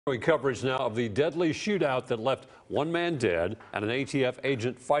Coverage now of the deadly shootout that left one man dead and an ATF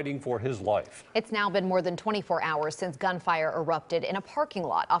agent fighting for his life. It's now been more than 24 hours since gunfire erupted in a parking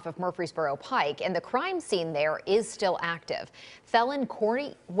lot off of Murfreesboro Pike, and the crime scene there is still active. Felon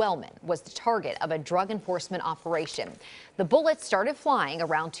Corey Wellman was the target of a drug enforcement operation. The bullets started flying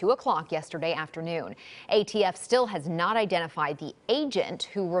around 2 o'clock yesterday afternoon. ATF still has not identified the agent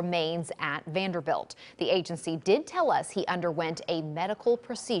who remains at Vanderbilt. The agency did tell us he underwent a medical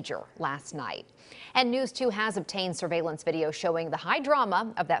procedure last night. And News 2 has obtained surveillance video showing the high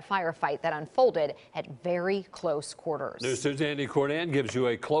drama of that firefight that unfolded at very close quarters. News 2's Andy Cordan gives you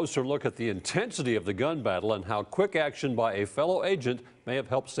a closer look at the intensity of the gun battle and how quick action by a fellow agent may have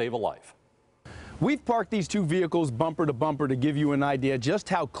helped save a life. We've parked these two vehicles bumper to bumper to give you an idea just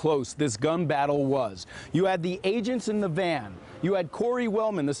how close this gun battle was. You had the agents in the van. You had Corey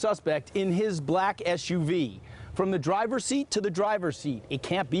Wellman, the suspect, in his black SUV. From the driver's seat to the driver's seat, it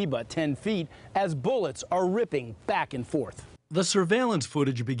can't be but 10 feet as bullets are ripping back and forth. The surveillance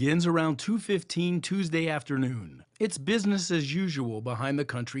footage begins around 2:15 Tuesday afternoon. It's business as usual behind the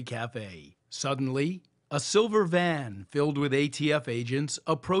Country Cafe. Suddenly, a silver van filled with ATF agents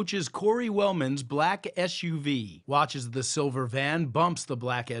approaches Corey Wellman's black SUV. Watches the silver van bumps the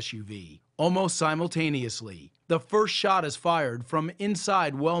black SUV. Almost simultaneously, the first shot is fired from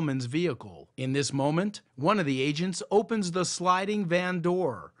inside Wellman's vehicle. In this moment, one of the agents opens the sliding van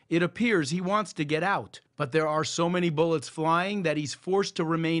door. It appears he wants to get out, but there are so many bullets flying that he's forced to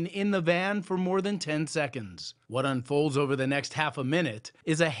remain in the van for more than 10 seconds. What unfolds over the next half a minute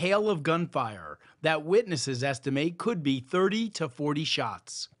is a hail of gunfire that witnesses estimate could be 30 to 40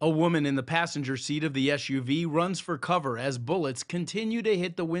 shots. A woman in the passenger seat of the SUV runs for cover as bullets continue to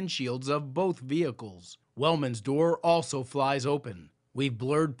hit the windshields of both vehicles. Wellman's door also flies open. We've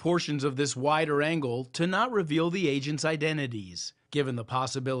blurred portions of this wider angle to not reveal the agents' identities, given the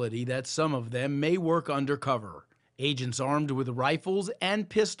possibility that some of them may work undercover. Agents armed with rifles and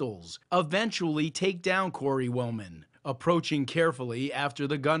pistols eventually take down Corey Wellman, approaching carefully after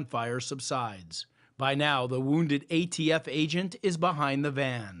the gunfire subsides. By now, the wounded ATF agent is behind the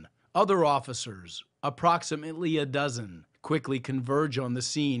van. Other officers, approximately a dozen, quickly converge on the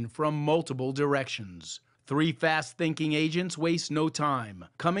scene from multiple directions. Three fast-thinking agents waste no time,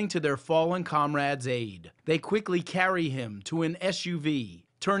 coming to their fallen comrade's aid. They quickly carry him to an SUV,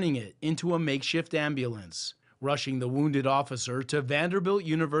 turning it into a makeshift ambulance, rushing the wounded officer to Vanderbilt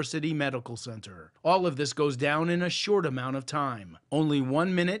University Medical Center. All of this goes down in a short amount of time. Only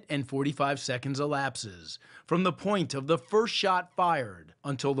 1 minute and 45 seconds elapses from the point of the first shot fired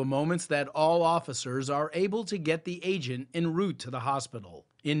until the moments that all officers are able to get the agent en route to the hospital.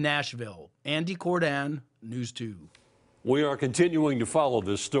 In Nashville, Andy Cordan, News 2. We are continuing to follow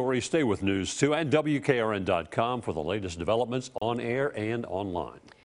this story. Stay with News 2 and WKRN.com for the latest developments on air and online.